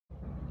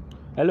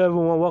Hello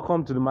everyone,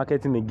 welcome to the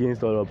Marketing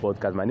Against All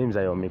podcast. My name is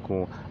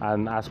Ayomiko,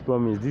 and as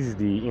promised, this is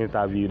the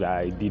interview that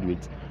I did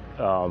with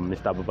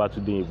Mr.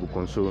 Babatunde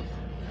Ibukun. So,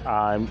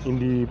 in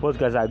the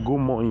podcast, I go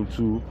more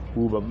into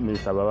who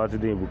Mr.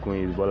 Babatunde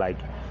Ibukun is, but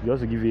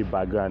just to give you a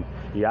background,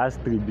 he has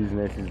three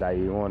businesses that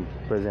he runs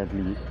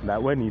presently.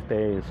 That when he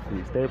started in school,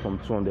 he started from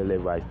 200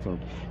 level, I think.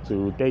 So,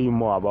 he'll tell you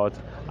more about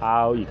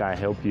how he can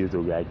help you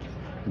to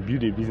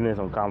build a business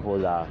on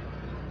campus that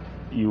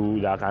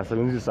can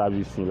certainly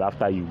service you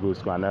after you go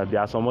school. And there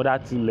are some other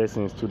two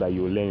lessons too that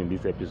you will learn in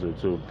this episode.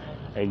 So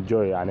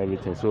enjoy and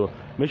everything. So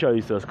make sure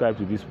you subscribe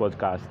to this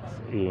podcast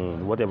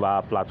in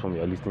whatever platform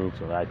you're listening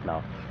to right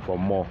now for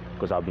more,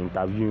 because I'll be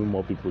interviewing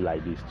more people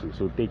like this too.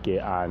 So take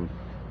care and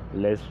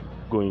let's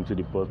go into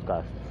the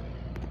podcast.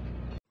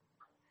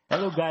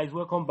 Hello guys,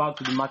 welcome back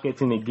to the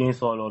Marketing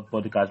Against All Odds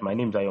podcast. My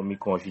name is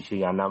Ayomiko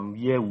Oshishe and I'm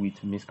here with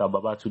Mr.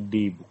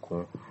 Babatunde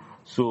Ibukun.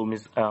 So,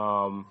 just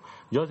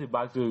a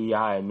backstory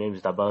how I met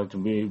Mr.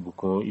 Babatunde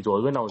Ibukun. It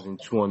was when I was in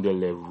 200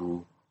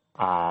 level.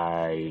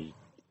 I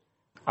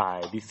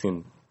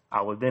listen.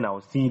 I was in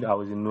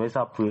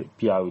Nuesa PR.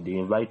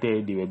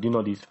 They were doing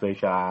all these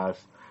special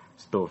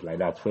stuff like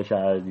that.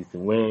 Special this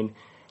thing. When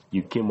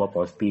you came up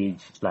on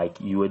stage, like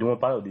you were the one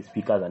part of the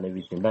speakers and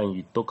everything. Then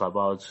you talk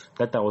about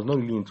that. I was not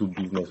really into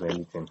business or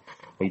anything,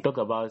 but you talk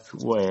about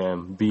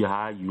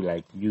how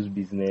you use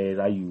business,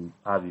 how you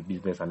have a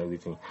business and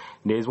everything.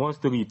 There's one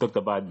story you talked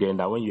about then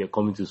that when you were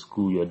coming to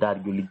school, your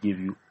dad only gave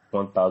you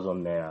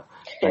 1,000 naira.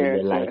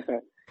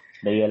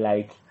 That you're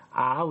like,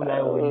 how would I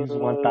use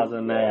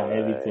 1,000 naira and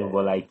everything,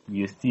 but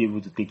you're still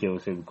able to take care of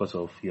yourself because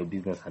of your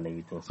business and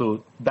everything.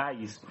 So that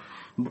is,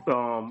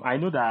 I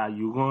know that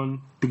you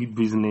run three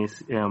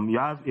business. You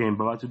have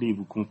Babatunde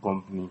Ibukun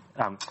company.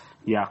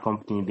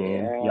 Company.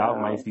 Then you have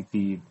My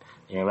City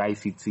and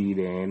Rice City.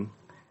 Then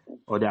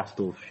other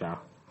stuff. Yeah.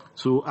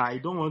 So I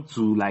don't want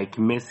to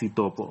mess it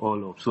up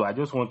all up. So I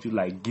just want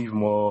to give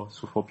more.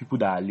 So for people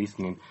that are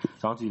listening,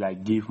 so I want to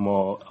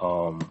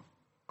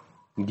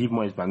give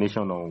more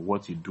explanation on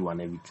what you do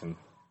and everything.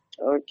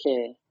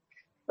 Okay.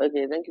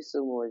 Thank you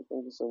so much.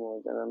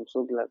 And I'm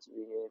so glad to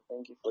be here.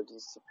 Thank you for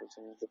this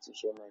opportunity to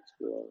share my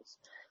experience.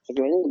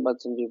 Okay, my name is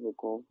Batunde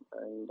Ibukun,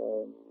 and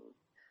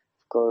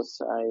of course,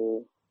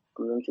 I'm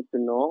an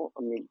entrepreneur.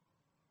 I'm a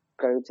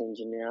graduate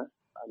engineer.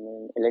 I'm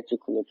an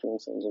electrical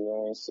electronics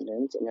engineering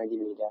student, energy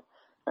leader.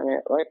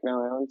 And right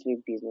now, I run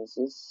three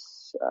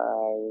businesses. I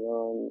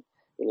run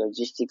a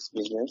logistics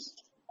business.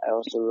 I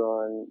also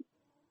run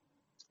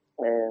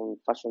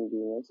fashion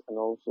business and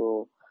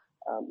also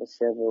a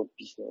several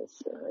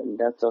business. And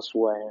that's just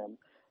who I am.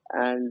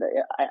 And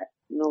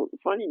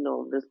funny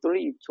enough, the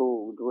story you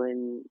told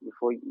when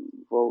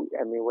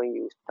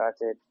you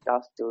started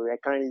that story, I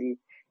currently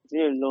it's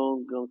been a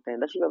long time.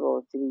 That should be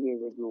about 3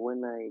 years ago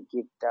when I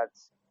gave that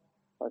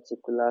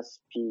particular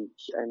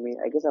speech.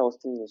 I guess I was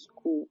still in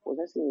school. Was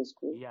I still in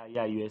school?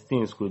 Yeah, you were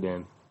still in school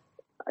then.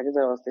 I guess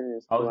I was still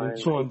in school. I was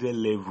in 200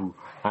 level,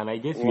 and I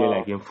guess you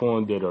were in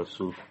 400 or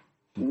so.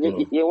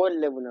 Yeah, what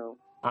level now?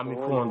 I'm in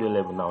 400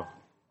 level now.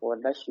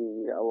 That's a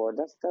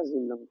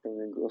long time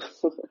ago.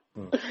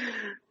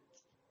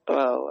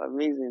 Wow,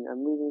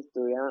 amazing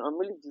story. I'm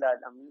really glad.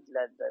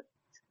 That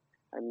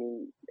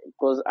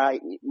because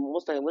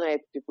most time when I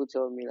people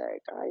tell me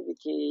 "Hi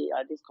Vicky,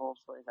 at this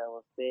conference I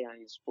was there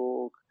and you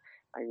spoke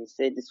and you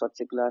said this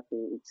particular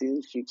thing," it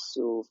really feels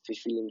so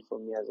fulfilling for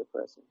me as a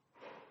person.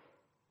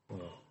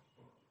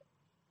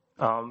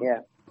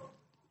 Yeah.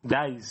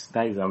 That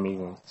is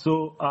amazing.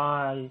 So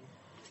I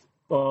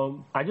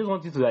just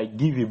wanted to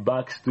give a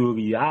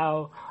backstory.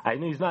 How I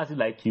know it's not as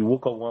if you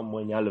woke up one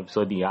morning all of a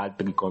sudden you had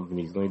three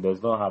companies. No, it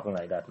does not happen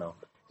like that now.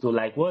 So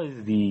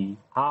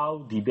how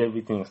did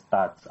everything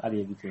start? How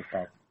did everything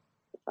start?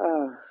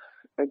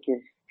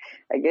 Okay.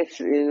 I guess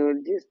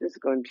this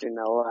country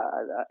now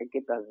I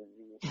get as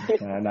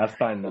it I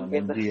understand now,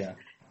 Nigeria.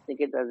 I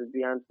get as it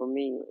be, and for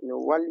me,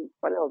 while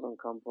I was on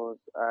campus,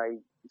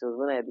 it was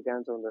when I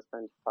began to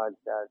understand the fact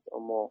that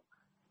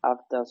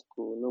after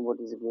school,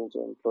 nobody's going to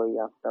employ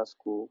you after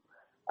school.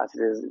 As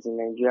it is in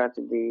Nigeria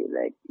today,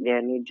 there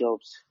are no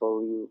jobs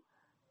for you.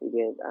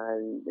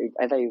 And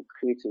either you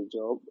create a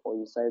job or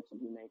you decide to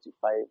do 9 to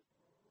 5,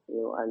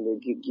 and they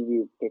give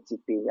you petty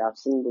pay. I've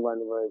seen the one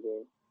where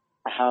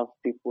I have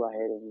people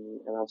ahead of me,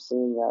 and I've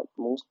seen that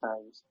most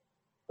times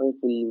when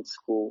people leave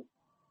school,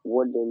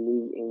 what they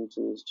live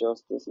into is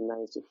just this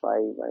 9 to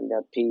 5, and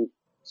they're paid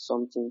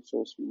something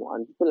so small.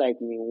 And people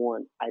like me,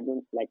 I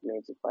don't like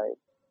 9 to 5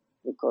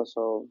 because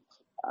of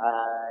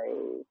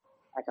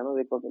I cannot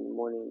wake up in the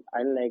morning.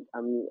 I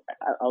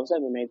also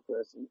am a night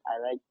person. I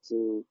like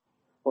to,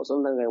 but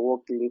sometimes I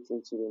work late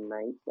into the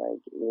night,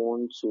 like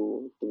 1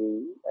 to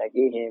 3, like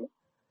a.m.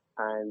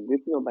 And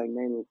waking up by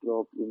 9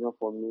 o'clock enough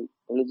for me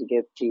only to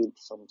get paid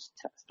some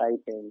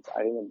stipends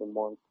at the end of the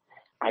month.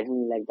 I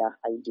didn't like that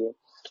idea.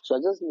 So I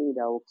just knew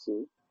that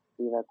okay,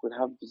 if I could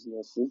have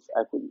businesses,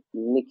 I could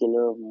make a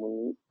lot of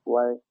money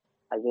while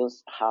I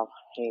just have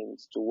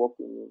hands to work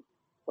with me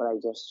while I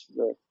just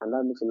read. And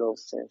that makes a lot of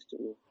sense to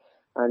me.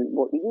 But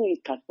it didn't really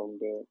start from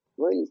there.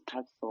 Where it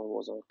started from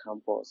was on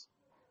campus.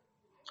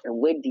 And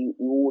where the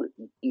whole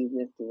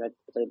business thing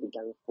actually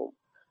began from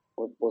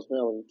was when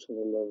I was in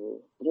training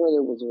level. Training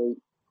level was very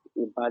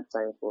a bad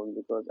time for me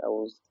because I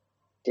was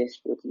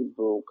desperately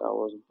broke. I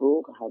was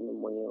broke. I had no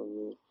money on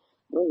me.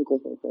 Not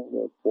because my friends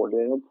were poor. They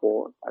were not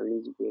poor. At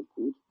least we were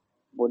good.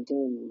 But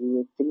then we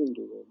were three in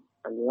the room,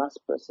 and the last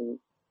person,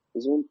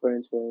 his own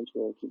parents weren't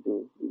well to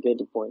do. You get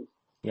the point.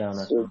 Yeah, I So,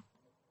 understand.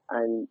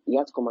 and he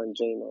had to come and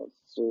join us.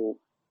 So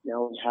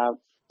now we have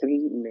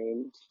three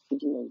men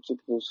feeding on two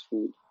people's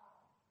food.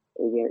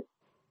 Again,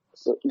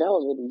 so that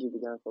was where the issue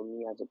began for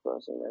me as a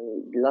person. I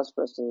mean, the last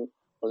person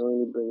was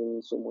only bringing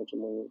me so much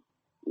money.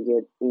 You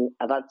get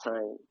at that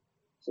time.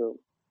 So,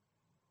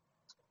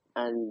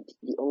 and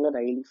the hunger that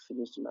really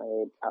finished my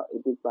head, a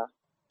big back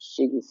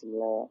shake is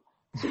liar.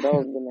 So that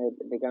was when I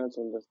began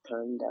to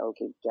understand that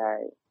okay,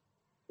 guy,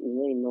 it's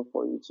not enough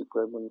for you to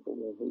grab money from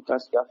me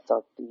because you have to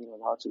start thinking on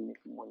how to make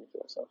money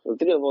for yourself. So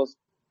three of us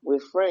were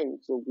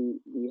friends, so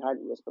we had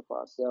respect for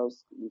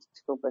ourselves. The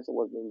second person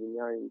was in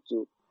engineering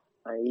too,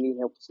 and really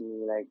helped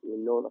me like a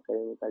lot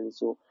academically.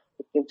 So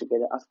we came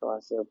together, asked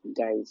ourselves,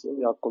 guys, if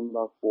we are coming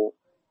back for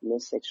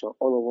next section,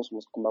 all of us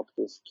must come back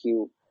with a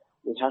skill.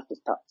 We have to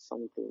start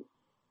something.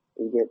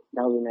 You get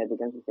that was when I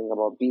began to think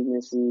about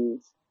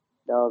businesses.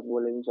 That was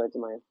when I started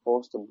my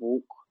first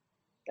book.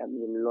 That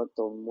made a lot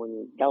of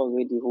money. That was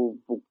where the whole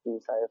book thing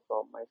started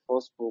from. My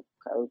first book,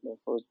 I wrote my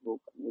first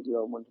book, I made a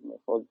lot of money from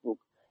my first book.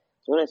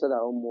 So when I saw that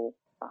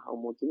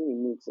almost didn't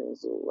it make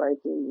sense. So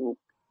writing book,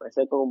 my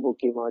second book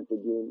came out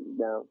again.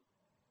 Now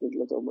made a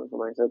lot of money from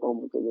my second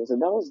book again. So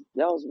that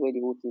was where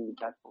the whole thing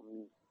began for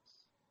me.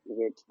 You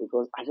get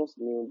because I just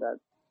knew that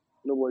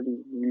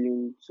nobody's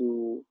willing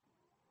to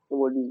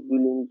nobody's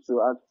willing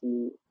to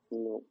actually,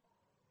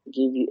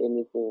 give you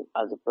anything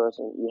as a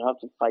person. You have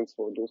to fight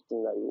for those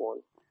things that you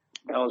want.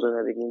 That was when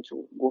I began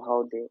to go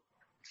out there,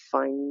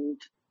 find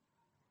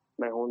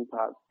my own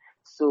path.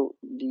 So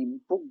the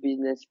book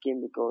business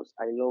came because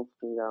I love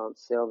things around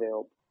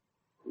self-help.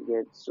 You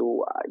get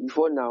so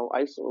before now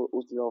I used to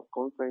host a lot of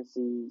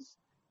conferences.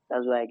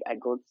 That's why I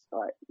got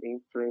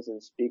influence in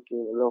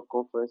speaking a lot of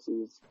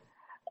conferences.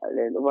 And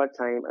then over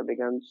time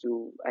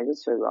I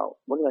just felt wow,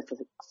 what if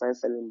I start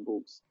selling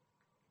books?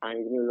 And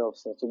it made a lot of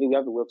sense. Today we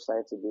have a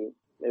website today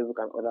where we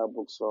can order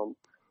books from.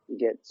 You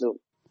get so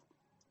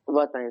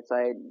over time I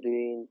started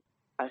doing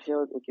I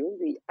felt okay,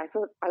 maybe I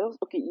was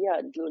okay,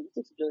 yeah, the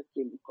logistics just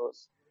came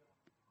because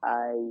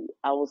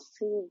I was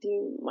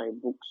sending my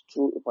books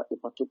through a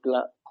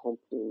particular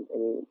company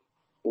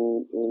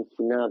in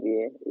Funab,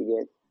 yeah, you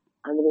get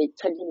and they were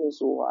charging me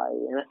so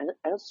high and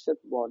I just felt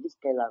wow, these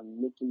guys are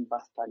making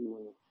bastard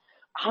money.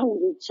 How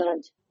would they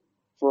charge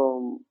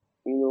from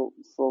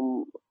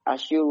from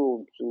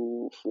Ashiro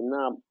to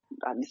Funab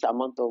at this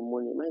amount of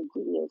money? My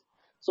goodness.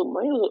 So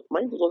mine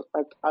was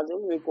like as a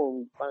make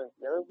on bank,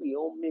 we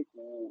all make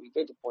we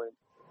get the point.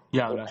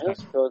 Yeah, I So I understand.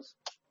 just felt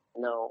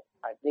now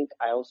I think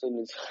I also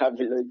need to have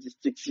a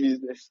logistics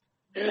business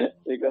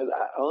because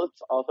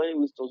I'll find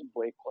ways to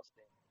boycott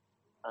them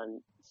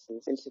and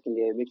essentially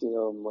they're making a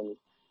lot of money.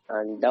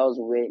 And that was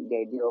where the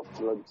idea of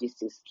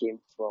logistics came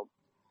from.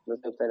 Not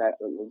after that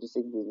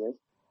logistics business.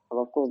 And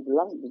of course the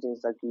last business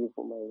is actually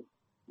for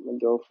my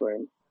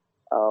girlfriend,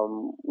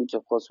 which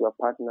of course we are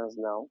partners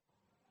now.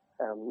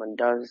 And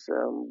that's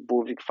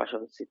Bovik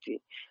Fashion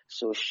City.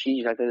 So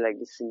she's actually like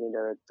the senior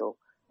director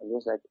and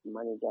just like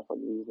manager for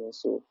the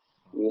business. So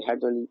we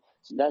actually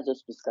so that's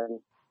just basically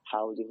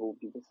how the whole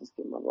business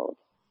came about.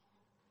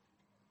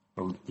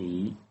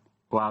 Okay.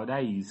 Wow,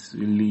 that is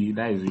really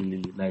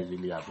amazing.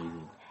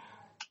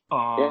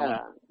 Um. Yeah.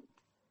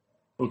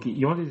 Okay,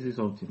 you want to say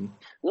something?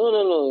 No.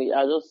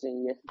 I was just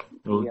saying yes,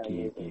 it's really Okay,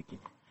 amazing. okay.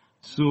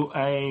 So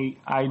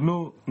I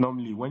know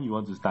normally when you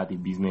want to start a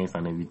business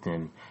and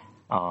everything,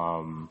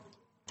 um,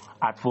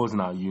 at first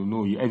now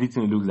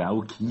everything looks like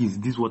okay, is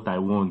this what I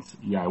want?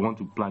 Yeah, I want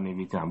to plan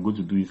everything. I'm going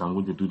to do this. I'm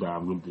going to do that.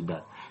 I'm going to do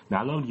that.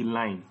 Now along the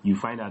line, you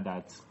find out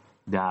that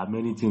there are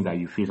many things that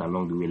you face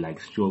along the way, like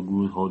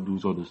struggles,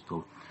 hurdles, all the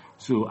stuff.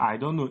 So I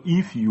don't know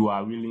if you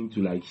are willing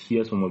to like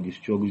share some of the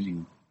struggles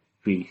you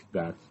faced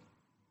that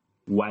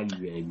while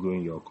you were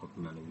growing your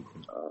company and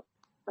everything.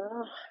 Uh,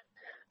 uh,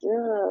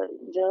 yeah,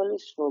 there are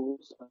always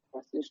struggles. I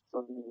still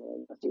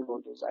struggling. I still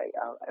hold those.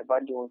 I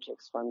badly want to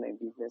expand my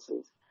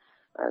businesses,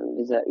 and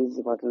is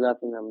a particular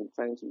thing I'm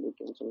trying to look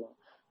into now.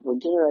 But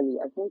generally,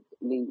 I think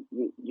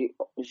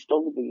the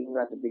struggle begins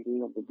at the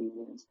beginning of the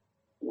business,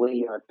 where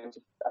you are trying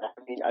to.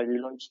 I mean, at the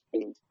launch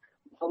stage.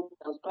 For me,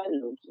 I was quite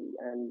lucky,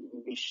 and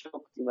you'll be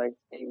shocked if I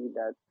tell you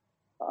that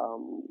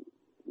um,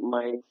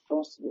 my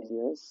first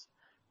business,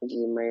 which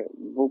is my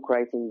book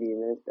writing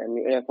business. I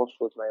mean, when I first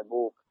wrote my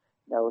book,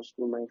 that was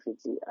through my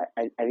city.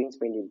 I didn't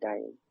spend a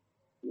dime.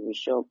 You be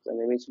shocked,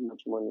 and I made so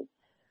much money.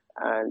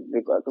 And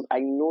because I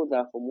know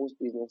that for most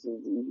businesses,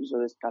 they use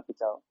always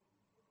capital.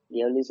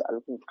 They always are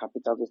looking for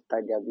capital to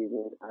start their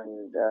business,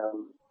 and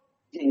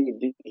this is a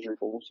big issue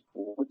for most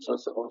people, which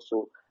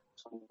also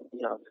something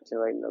I'm facing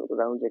right now because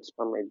I want to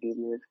expand my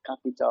business.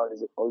 Capital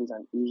is always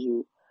an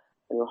issue,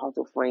 how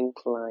to find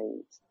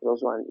clients is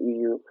also an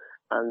issue.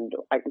 And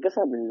I guess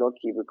I've been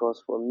lucky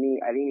because for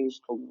me, I didn't really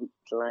struggle with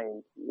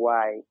clients.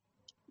 Why?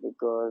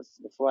 Because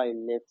before I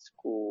left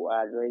school,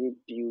 I had already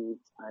built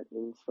an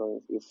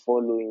influence, a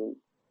following,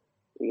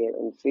 yeah,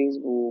 on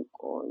Facebook,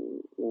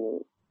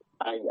 on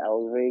I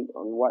was very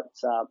on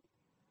WhatsApp.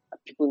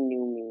 People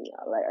knew me.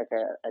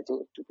 I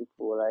told to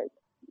people like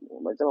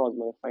by the time I was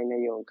my final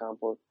year on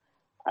campus,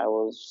 I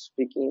was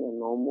speaking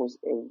on almost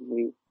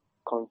every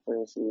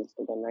conferences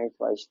organized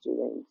by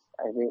students.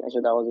 I think I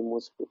should I was the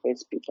most preferred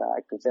speaker.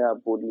 I can say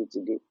that boldly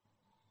today.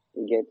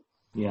 You get,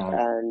 Yeah.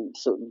 and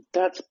so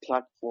that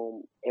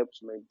platform helped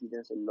my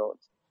business a lot.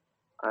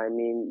 I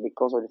mean,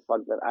 because of the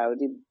fact that I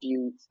already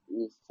built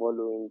a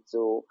following,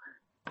 so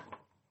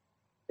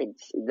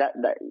it's that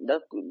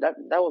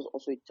was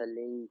also a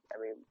challenge.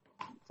 I mean,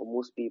 for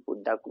most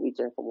people, that could be a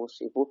challenge for most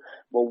people.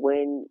 But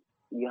when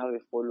you have a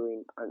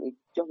following, and if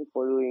you have a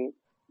following,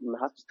 you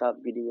have to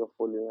start building your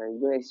following, and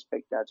you don't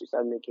expect that to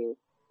start making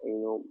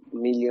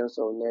millions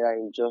of naira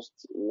in just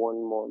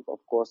 1 month. Of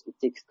course, it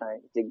takes time.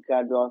 It's a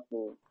gradual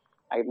thing.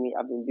 I mean,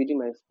 I've been building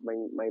my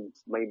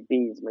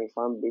base, my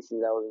fan base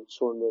since I was in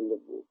 200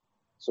 level.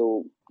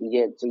 So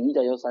yeah, so you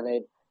that just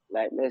started,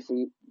 like, let's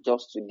say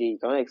just today, you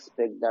cannot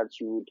expect that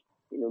you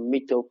would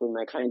meet up with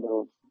my kind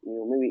of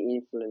maybe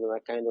influence or my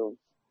kind of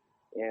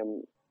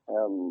um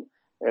um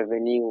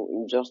revenue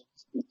in just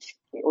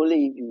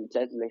only if you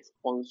try to like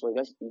sponsor.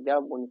 Just if you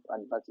have money for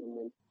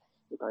advertisement,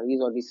 you can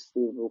use all these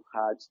Facebook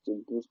ads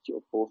to boost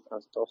your post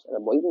and stuff like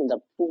that. But even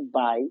that people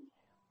buy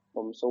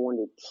from someone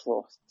they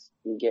trust,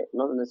 you get,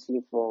 not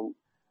necessarily from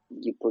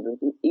the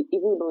product.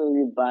 Even don't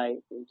really buy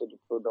into the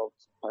product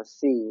per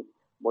se,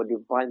 but they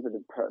buy into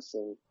the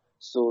person.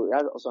 So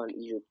that's also an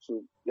issue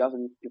too. You have to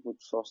make people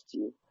trust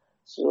you.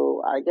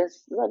 So I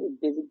guess those are the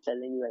basic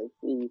challenges I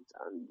face,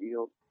 and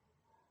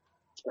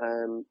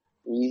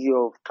the issue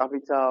of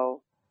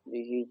capital,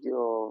 the issue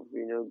of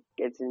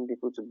getting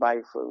people to buy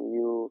from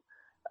you,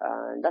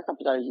 and that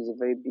capital issue is a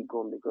very big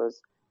one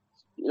because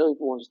people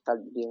want to start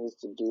business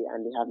today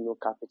and they have no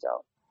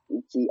capital.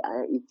 It's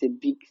a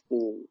big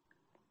thing.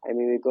 I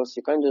mean, because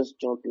you can't just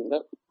jump in.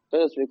 Don't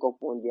just wake up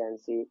one day and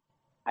say,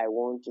 I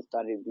want to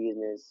start a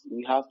business.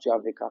 You have to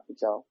have the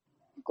capital.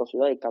 Because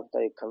without a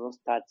capital, you cannot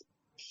start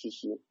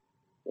shishi.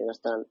 You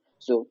understand?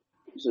 So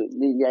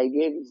the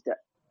idea is that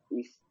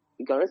if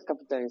you can raise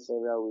capital in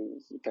several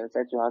ways, you can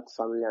try to ask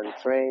family and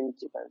friends,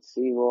 you can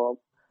save up.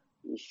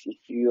 If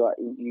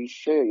you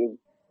sure your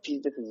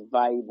business is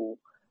viable,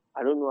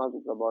 I don't know how to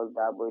talk about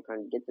that, but you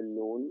can get a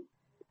loan.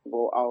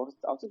 But I'll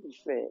say be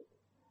fair.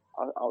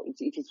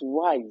 It is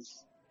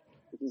wise.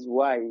 It is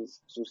wise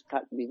to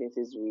start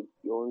businesses with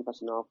your own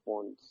personal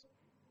funds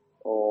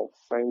or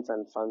friends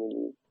and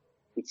family.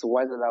 It's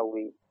wiser that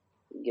way.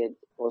 Get,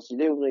 because you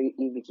don't know if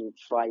it will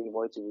try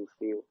or it will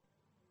fail.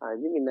 And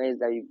it's really nice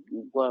that you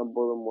go and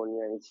borrow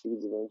money and it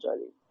fails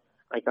eventually.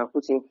 I can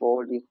put in for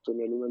all this to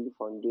the Lumumbi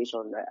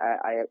Foundation.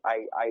 I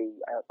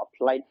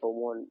applied for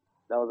one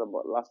that was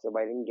about last year,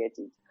 but I didn't get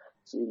it.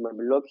 So you might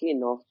be lucky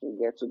enough to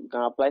get to, you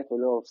can apply for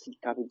a lot of seed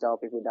capital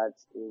people that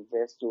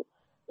invest. So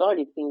all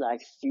the things that I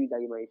feel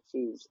that you might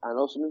face, and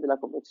also maybe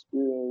lack of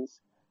experience.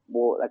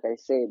 But like I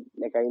said,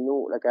 like I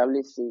know, like I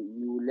always say,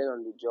 you learn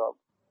on the job.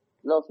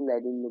 A lot of things I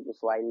didn't know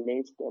before, I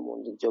learned them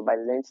on the job. I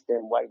learned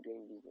them while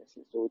doing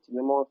businesses. So it's a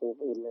normal thing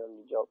for you to learn on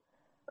the job.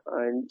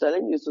 And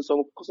challenges, so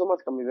some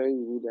customers can be very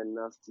rude and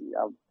nasty.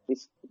 I've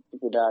faced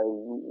people that are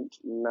rude,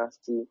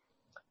 nasty,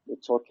 they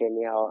talk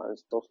anyhow and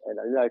stuff like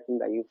that. These are things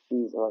that you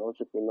face as an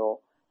entrepreneur.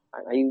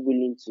 And are you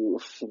willing to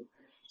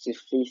to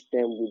face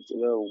them with a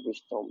lot of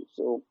wisdom?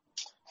 So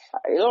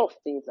a lot of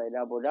things like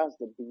that, but that's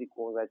the basic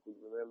ones I could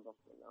remember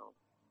for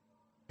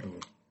now.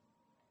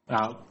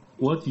 Uh,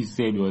 what you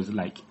said was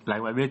like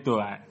my mentor.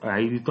 I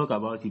talk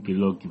about it a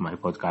lot in my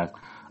podcast.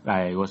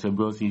 Like was a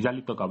bros, he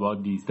usually talk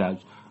about this that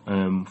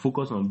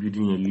focus on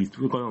building a list,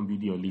 focus on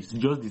building your list.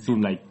 Just the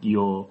same like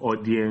your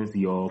audience,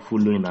 your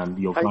following, and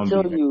your I fan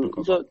tell base. I you, talk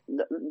about. so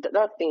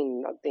that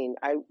thing.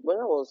 I when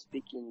I was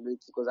speaking with,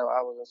 because I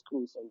was in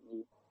school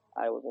recently,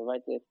 I was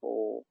invited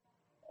for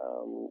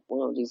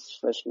one of these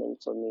freshman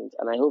summits,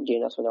 and I hope they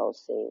that's what I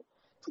was saying.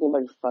 Talking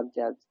about the fact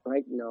that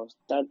right now,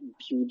 start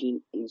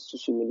building a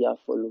social media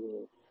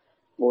following.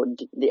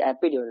 But I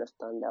pay to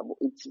understand that, but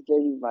it's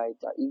very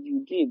vital. If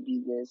you do a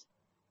business,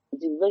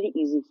 it is very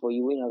easy for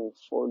you when you have a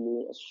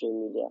following on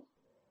social media.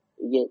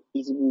 Yeah,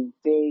 it will be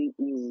very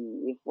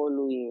easy. A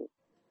following,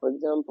 for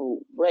example,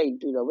 when I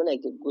do that, when I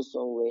can go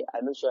somewhere, I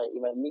make sure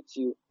if I meet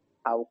you,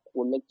 I'll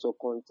connect your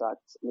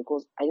contacts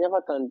because I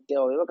never can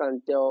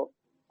tell,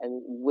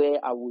 and where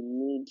I will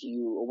need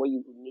you or where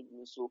you will need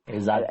me. So I make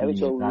Exactly,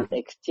 sure we exactly.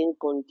 exchange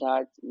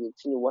contact, we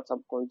exchange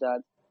WhatsApp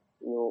contact.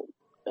 You know,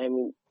 I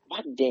mean,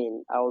 back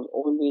then I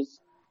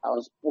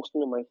was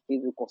posting on my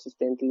Facebook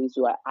consistently,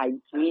 so I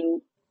really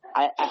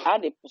I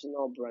had a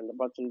personal brand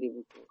about Tunde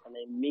Vuko, and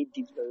I made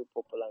it very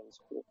popular in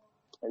school.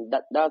 And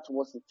that's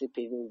what's the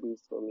paving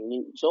ways for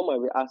me. Some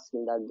might be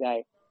asking that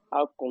guy,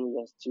 how come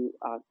you still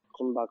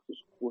come back to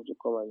school to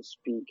come and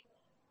speak?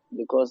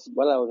 Because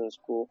while I was in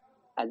school,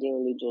 I didn't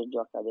only just do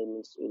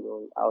academics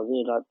alone. I was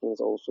doing other things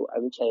also.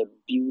 Which I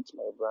built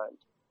my brand.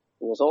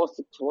 You know, someone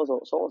said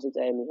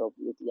to me up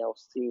lately, I'll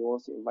say he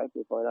wants to invite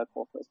me for another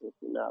conference in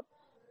Funab.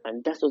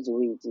 And that's just the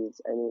way it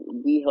is. I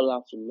mean, we all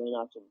have to learn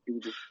how to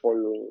build a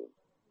following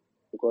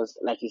because,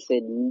 like you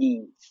said,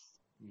 leads.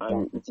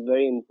 And Exactly. it's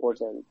very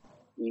important.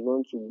 You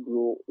want to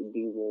grow a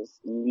business,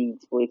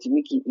 leads, for it to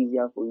make it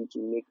easier for you to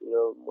make a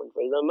lot of money.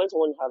 For example, imagine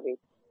someone having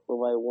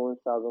over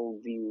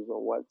 1,000 views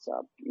on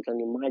WhatsApp. You can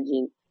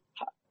imagine,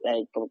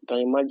 can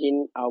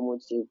imagine how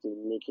much sales they're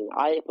making.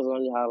 I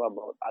personally have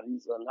about, at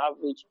least on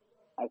average,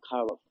 I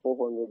have about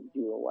 400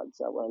 views on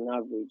WhatsApp. On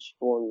average,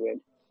 400.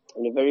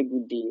 On a very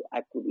good day,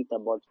 I could hit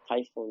about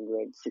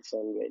 500,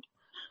 600.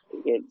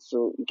 Okay,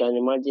 so you can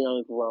imagine how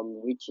many people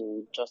I'm reaching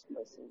with just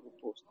my single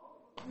post.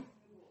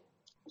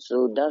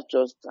 So that's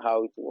just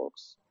how it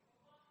works.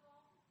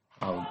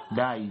 Oh,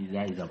 that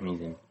is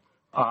amazing.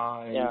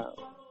 I Yeah.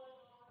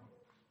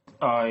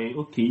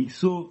 Okay.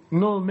 So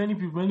many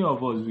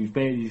of us we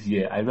started this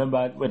year. I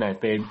remember when I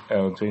started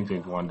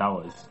 2021. That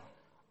was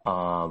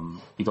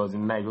it was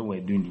in night when we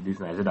were doing this,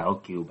 and I said that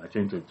okay, by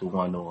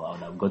 2021, no, I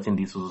would have gotten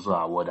this also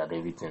award and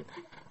everything.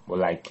 But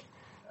like,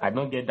 I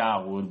don't get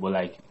that award. But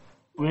like,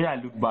 when I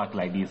look back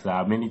like this, there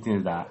are many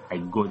things that I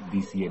got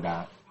this year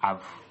that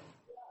have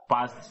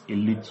passed a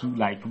little,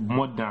 like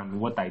more than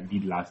what I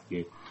did last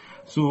year.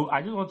 So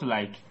I just want to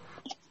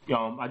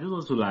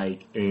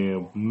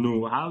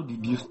know, how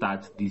did you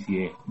start this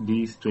year,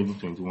 this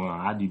 2021?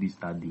 How did you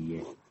start the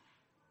year?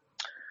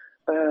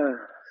 Uh,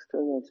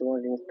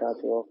 2021 didn't start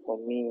well for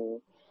me.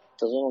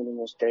 It was one of the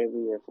most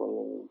terrible years for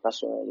me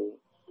personally.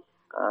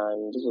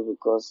 And this was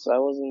because I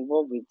was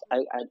involved with,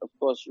 of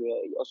course, you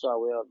are also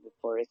aware of the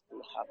forest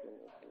that happened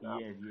now.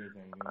 Yes, yes, I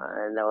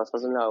remember. And I was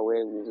personally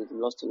aware with it,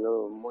 lost a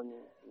lot of money,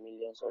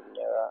 millions of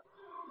naira,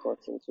 got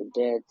into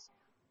debt,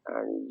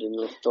 and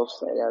stuff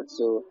like that.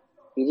 So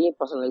it didn't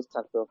personally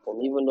start well for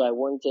me, even though I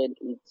wanted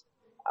it.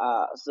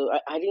 So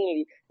I didn't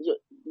really,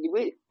 the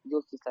way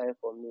those things started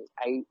for me,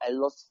 I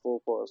lost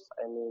focus.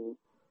 I mean,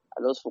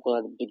 I lost focus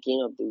at the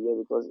beginning of the year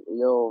because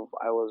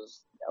I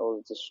was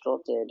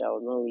distracted. I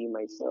was not really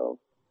myself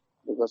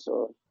because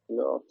of a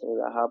lot of things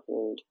that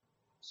happened.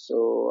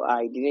 So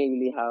I didn't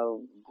really have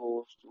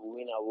goals to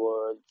win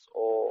awards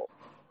or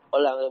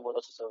all I wanted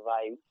was to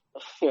survive.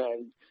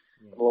 and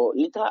Yeah. But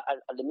later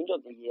at the middle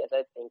of the year, I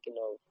started thinking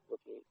of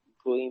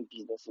growing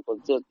business because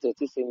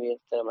the same year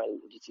time I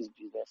this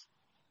business.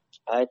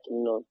 I had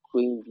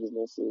growing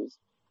businesses.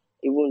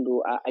 Even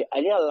though I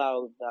didn't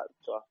allow that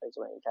to affect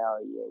my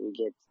entire year, you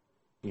get.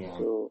 Yeah.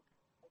 So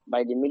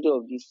by the middle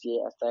of this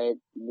year, I started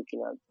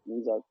looking at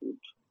ways I could,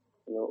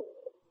 you know,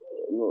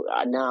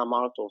 now I'm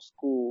out of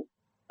school.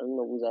 I don't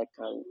know ways I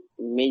can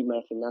make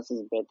my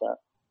finances better.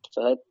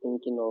 So I started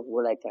thinking of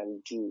what I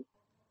can do,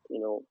 you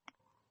know.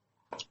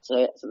 So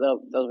that's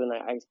when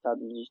I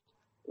established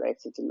Right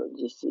City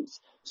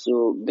Logistics.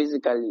 So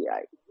basically,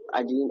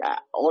 I didn't.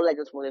 All I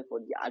just wanted for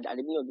at the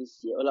beginning of this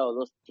year, all I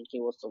was just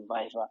thinking was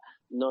survivor,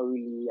 not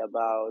really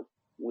about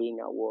winning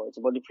awards.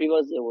 But the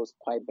previous year was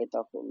quite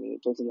better for me.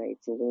 2019,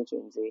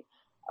 2020,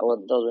 that was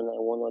when I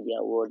won all the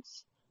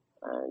awards.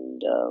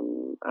 And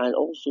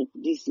also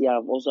this year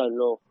I've also had a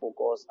lot of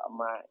focus.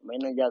 My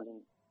energy has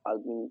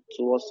been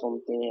towards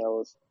something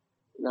else.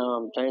 Now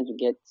I'm trying to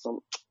get some.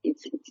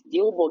 It's the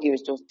whole ball game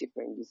is just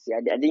different this year.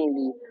 I didn't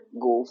really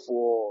go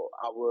for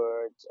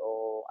awards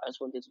or I just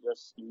wanted to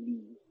just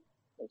live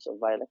and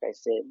survive, like I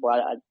said.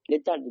 But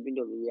later at the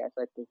beginning of the year, I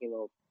started thinking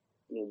of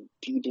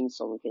building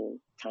something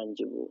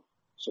tangible.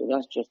 So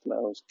that's just my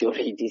own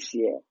story this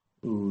year.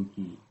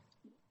 Okay.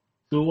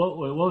 So what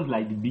was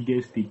like the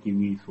biggest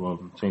takeaways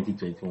from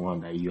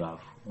 2021 that you have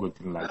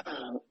gotten, like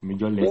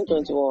major lessons?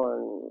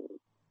 2021,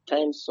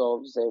 time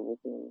solves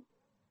everything.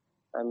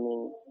 I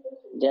mean,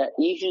 there are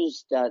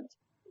issues that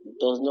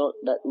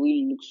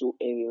really look so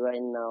heavy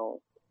right now,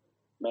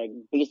 like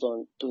based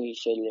on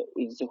Tuchel,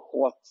 it's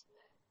hot,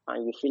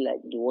 and you feel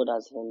like the world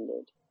has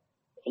ended.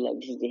 You feel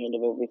like this is the end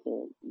of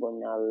everything. But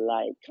now,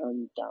 like,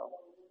 calm down,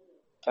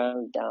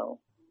 calm down.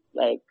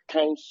 Like,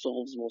 time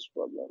solves most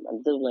problems,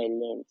 and that's what I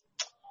learned.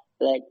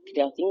 Like,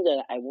 there are things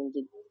that I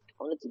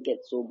wanted to get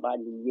so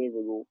badly years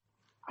ago.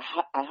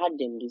 I had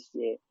them this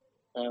year,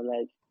 and I'm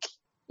like,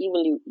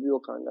 even if we all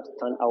can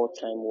understand how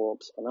time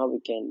works and how we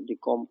can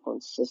become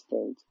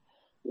consistent,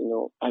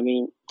 I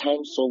mean,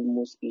 time solves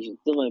most issues.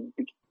 This is my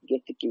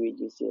biggest takeaway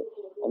this year.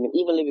 I mean,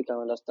 even if we can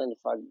understand the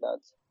fact that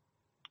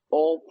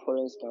all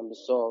problems can be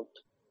solved,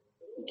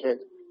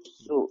 okay?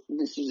 So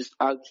this is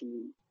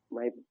actually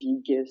my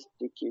biggest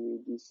takeaway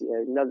this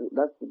year. And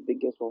that's the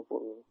biggest one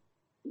for me.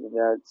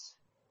 That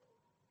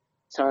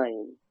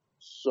time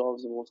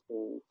solves most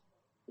things.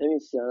 Let me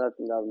see another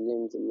thing I've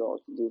learned a lot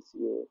this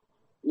year.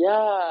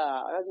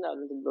 Yeah, another thing I've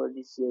learned a lot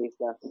this year is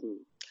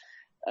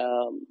that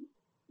um,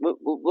 when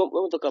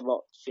we talk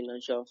about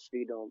financial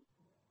freedom,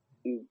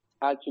 it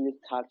actually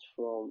starts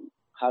from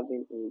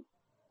having a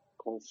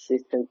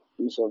consistent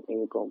piece of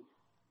income.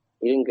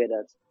 You didn't get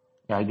that.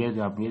 Yeah,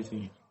 I'm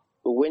guessing.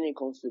 But when it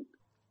comes to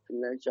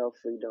financial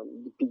freedom,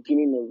 the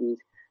beginning of it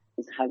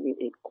is having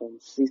a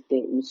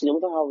consistent. You see, no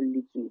matter how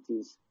little it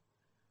is,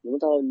 no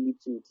matter how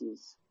little it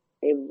is,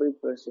 every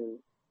person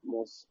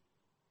must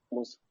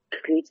must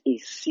create a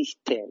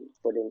system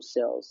for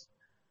themselves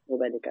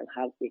whereby they can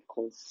have a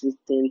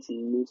consistent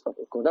load of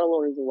income. That's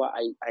one reason why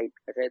I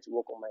tried to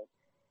work on my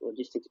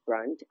logistics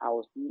brand. I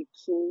was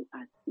looking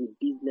at a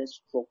business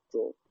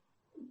structure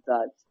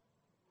that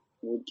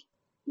would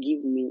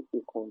give me a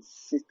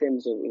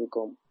consistency of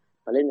income.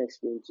 And let me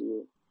explain to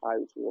you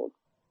how it works.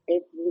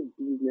 Every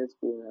business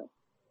owner,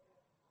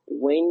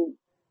 when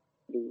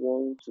they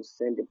want to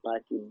send a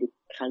package, they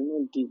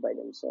cannot do it by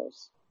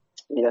themselves.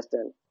 You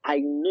understand? I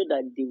know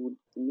that they would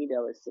need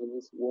our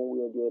service one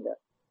way or the other.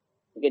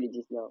 You get it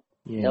just now.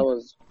 Yeah. That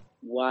was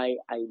why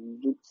I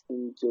looked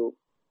into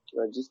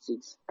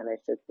logistics and I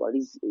said, well,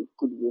 this is a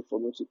good way for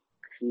me to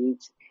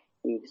create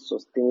a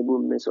sustainable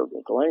means of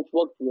income. And it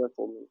worked well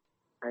for me.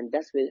 And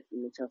that's where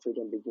financial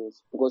freedom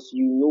begins. Because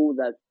you know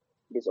that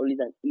there's always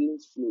an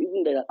inflow,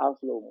 even there's an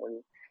outflow of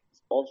money,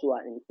 it's also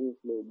an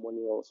inflow of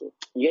money also.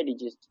 You get the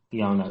gist?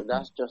 Yeah, So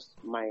that's just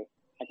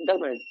I think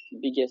that's my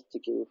biggest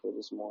takeaway for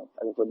this month,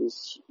 I mean for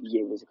this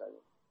year basically.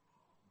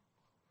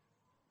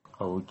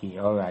 Okay,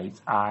 all right.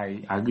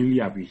 I really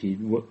appreciate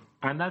what,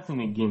 and that's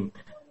thing again.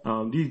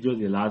 This is just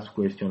the last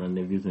question and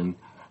everything.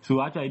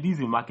 So actually, this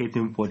is a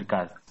marketing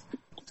podcast.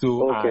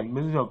 So Okay.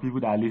 many of people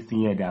that are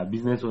listening here, they are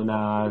business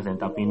owners,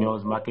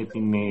 entrepreneurs,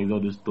 marketing nerds, all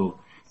those stuff.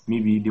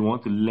 Maybe they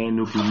want to learn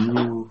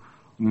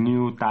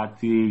new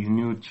tactics,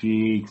 new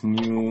tricks,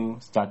 new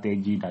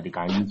strategy that they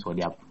can use for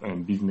their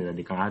business, that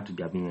they can add to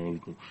their business and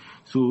everything.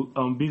 So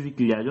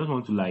basically, I just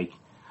want to like,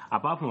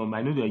 apart from,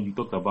 I know that you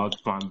talked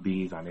about fan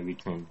base and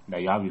everything,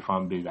 that you have a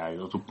fan base that is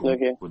also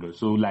Okay. produced.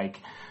 So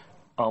like,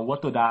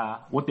 what other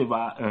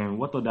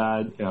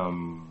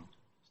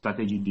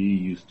strategy do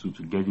you use to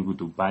get people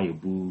to buy your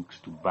books,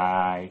 to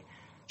buy,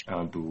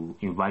 to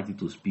invite you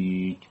to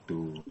speak,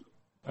 to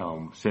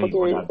sell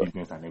your Okay. other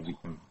business and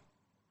everything?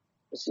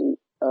 See,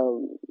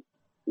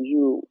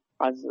 you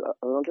as an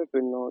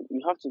entrepreneur,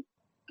 you have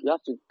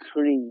to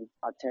crave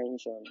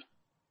attention.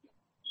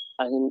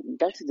 And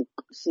that is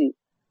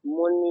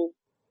money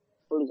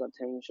follows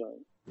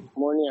attention.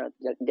 Money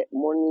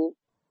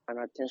and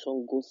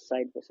attention go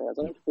side by side. As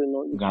an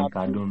entrepreneur, you have to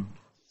Gankadon.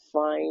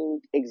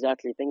 find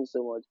exactly. Thank you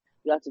so much.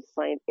 You have to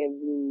find every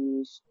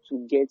means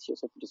to get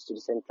yourself to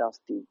the center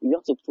stage. You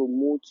have to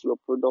promote your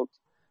product,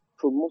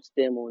 promote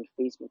them on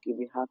Facebook if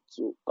you have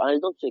to, and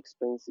it's not too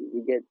expensive.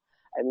 You get,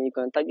 I mean, you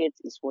can target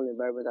a small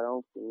environment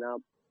around now.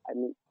 I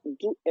mean,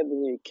 do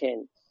everything you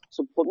can.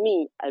 So for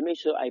me, I make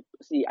sure I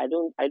see. I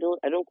don't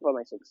cover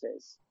my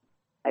success.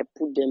 I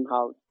put them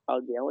out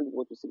there. I want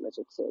people to see my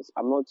success.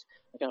 I'm not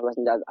the kind of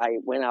person that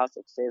when I have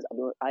success,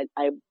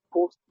 I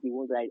post the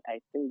ones that I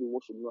think the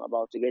world should know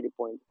about to get the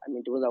point. I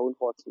mean the ones that won't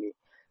hurt me.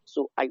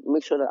 So I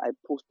make sure that I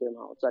post them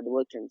out so that the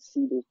world can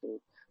see those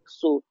things.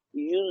 So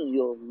use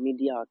your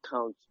media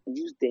accounts,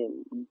 use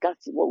them.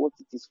 That's what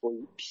it is for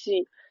you.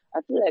 See,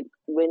 I feel like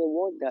when I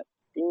want that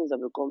things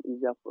have become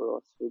easier for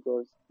us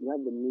because we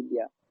have the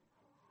media.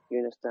 You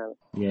understand?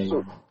 Yeah,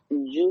 So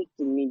use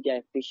the media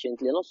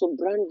efficiently and also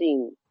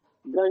branding.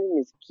 Branding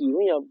is key.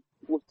 When you're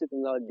posting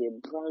things out there,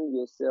 brand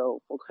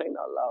yourself for crying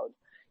out loud.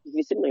 If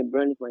you see my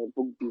brand for my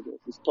book business,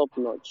 it's top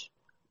notch.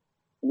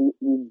 We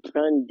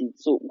brand it.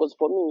 So because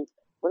for me,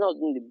 when I was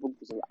doing the book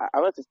business, I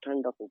wanted to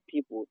stand up for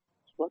people.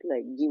 So what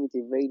like give it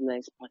a very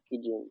nice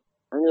packaging.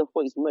 And of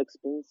course it's more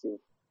expensive.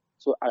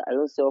 So I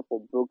don't sell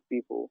for broke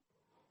people.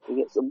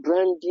 Okay, so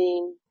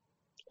branding,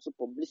 so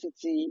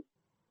publicity,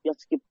 you have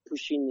to keep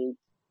pushing it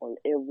on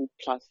every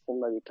platform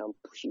that you can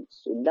push it.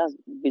 So that's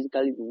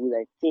basically the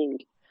way I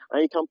think.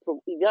 And you can,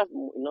 if you have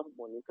enough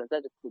money, you can try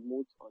to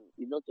promote on,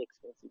 it's not too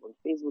expensive, on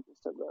Facebook,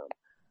 Instagram,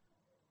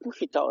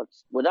 push it out.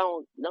 But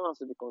that has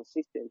to be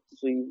consistent.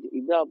 So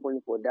if you have money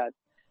for that,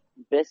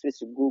 best way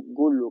to go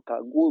local,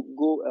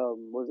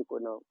 what's it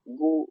called now?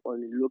 Go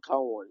on a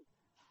local one.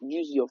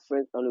 Use your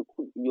friends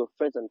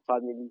and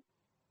family,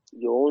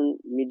 your own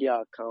media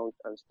account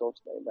and stuff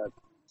like that.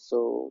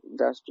 So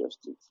that's just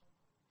it.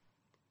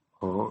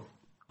 Oh,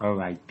 all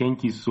right.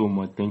 Thank you so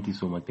much. Thank you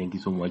so much. Thank you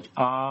so much.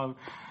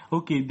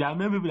 Okay, there are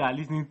many people that are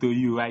listening to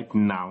you right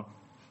now.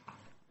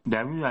 There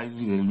are many people that are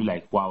listening, they'll be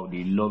like, wow,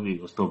 they love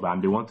your stuff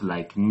and they want to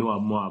like know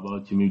more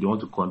about you. Maybe they want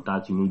to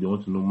contact you. Maybe they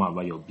want to know more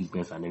about your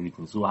business and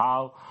everything. So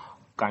how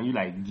can you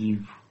like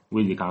give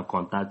where they can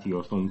contact you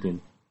or something?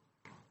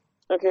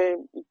 Okay,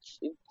 it's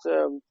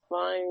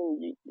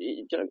fine.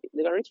 They can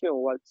reach me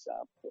on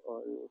WhatsApp.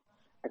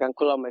 I can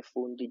call out my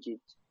phone digit.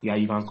 Yeah,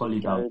 you can So call you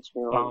it can out. reach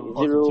me on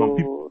Also,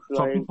 zero.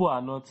 some people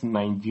are not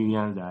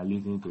Nigerians that are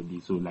listening to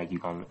this, so like you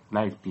can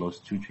like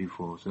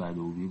 +234, so that they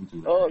will be able to.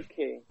 Like,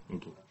 Okay.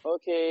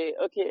 okay.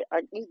 Okay.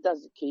 If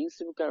that's the case,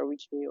 you can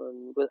reach me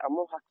on, because I'm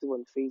more active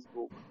on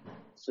Facebook.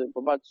 So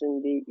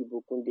Babatunde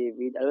Ibukun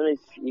David. I don't know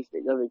if they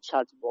have a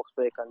chat box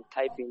where you can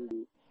type in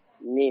the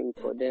name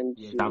for them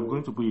Yes, I'm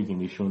going to. to put it in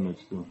the show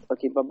notes too.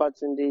 Okay,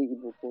 Babatunde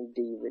Ibukun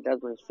David.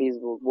 That's my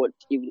Facebook. But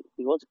if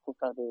you want to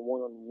contact me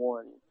one on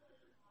one,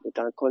 you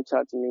can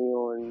contact me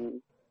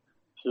on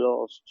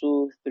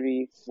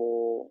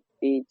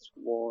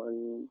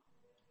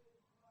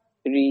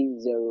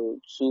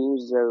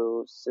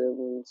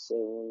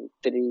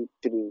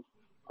 +2348130207733.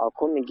 I'll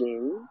come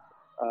again.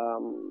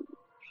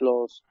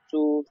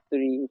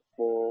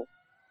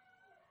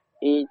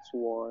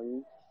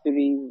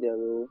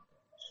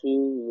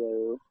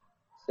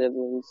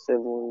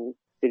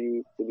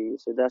 +2348130207733.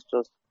 So that's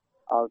just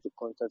how to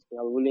contact me.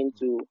 I'm willing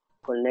to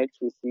connect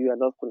with you. I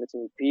love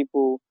connecting with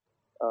people.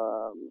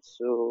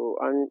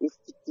 And if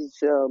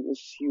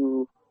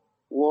you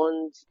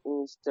want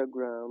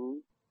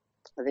Instagram,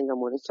 I think I'm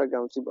on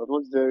Instagram too, but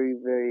not very,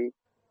 very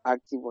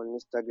active on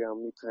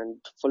Instagram. You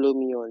can follow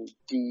me on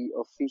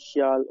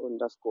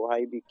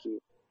 _IBK.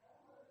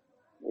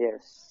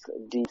 Yes,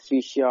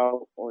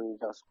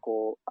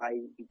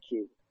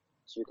 _IBK.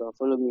 So you can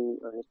follow me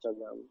on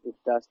Instagram if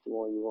that's the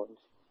one you want.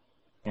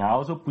 Yeah, I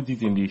also put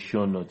it in the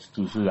show notes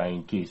too, so that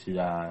in case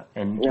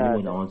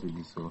anyone that wants to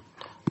do so,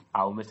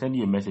 I'll send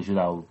you a message so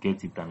that I'll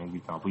get it and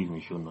everything. I'll put it in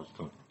the show notes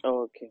too.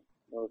 Oh, okay.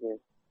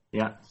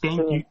 Yeah,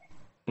 thank you.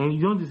 And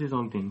you want to say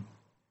something?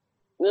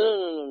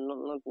 No,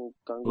 nothing.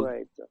 Can go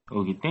ahead.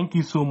 Okay, thank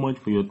you so much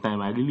for your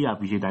time. I really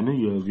appreciate it. I know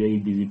you're a very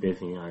busy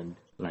person, and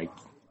like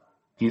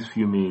these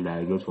few minutes that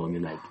I got from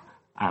you, like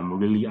I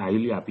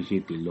really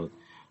appreciate it a lot.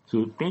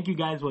 So thank you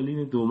guys for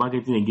listening to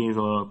Marketing Against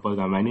All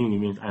podcast. My name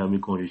remains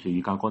Ayomiko Onsuseye.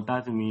 You can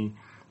contact me.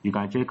 You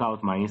can check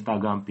out my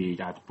Instagram page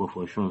at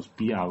Profosuns,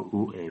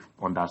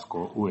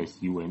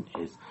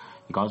 PROF_OSUNS.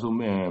 You can also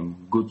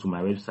go to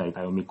my website,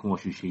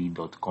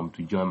 ayomikoonsuseye.com,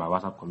 to join my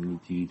WhatsApp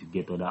community to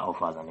get other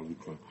offers and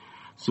everything.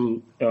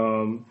 So,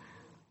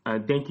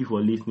 and thank you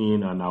for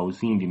listening, and I will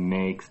see you in the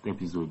next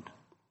episode.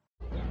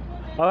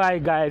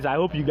 Alright guys, I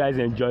hope you guys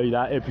enjoyed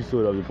that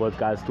episode of the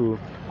podcast too.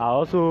 I'll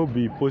also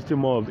be posting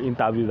more of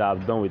interviews that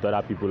I've done with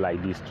other people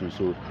like this too.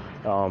 So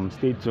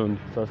stay tuned.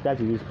 Subscribe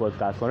to this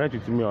podcast. Connect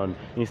with me on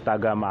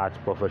Instagram at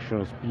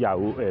Profosuns,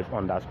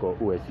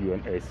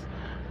 PROF_OSUNS.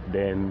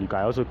 Then you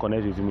can also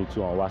connect with me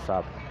too on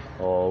WhatsApp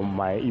or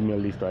my email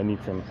list or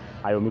anything,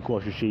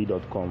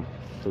 ayomikoonsuseye.com.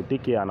 So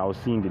take care, and I'll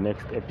see you in the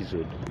next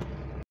episode.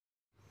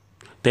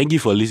 Thank you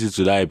for listening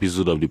to that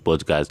episode of the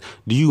podcast.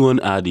 Do you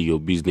want ad in your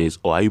business,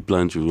 or are you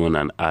planning to run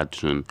an ad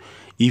soon?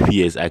 If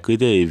yes, I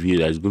created a video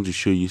that is going to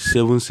show you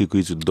 7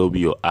 secrets to double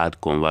your ad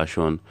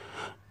conversion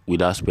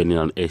without spending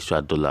an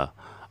extra dollar.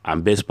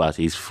 And best part,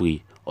 is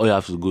free. All you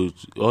have to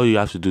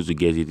do to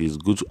get it is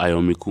go to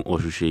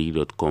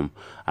ayomikoonsuseye.com,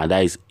 and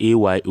that is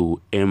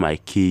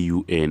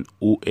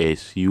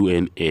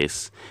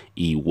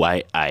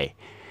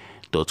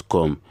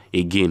AYOMIKUNOSUNSEYI.com.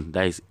 Again,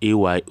 that is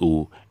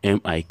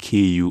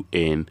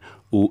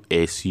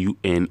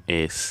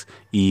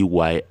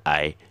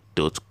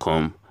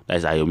AYOMIKUNOSUNSEYI.com.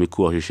 That's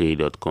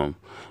ayomikoonsuseye.com.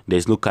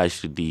 There's no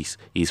catch to this.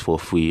 It's for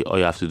free. All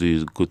you have to do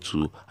is go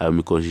to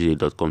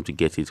ayomikoonsuseye.com to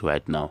get it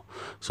right now.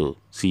 So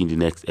see you in the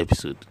next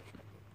episode.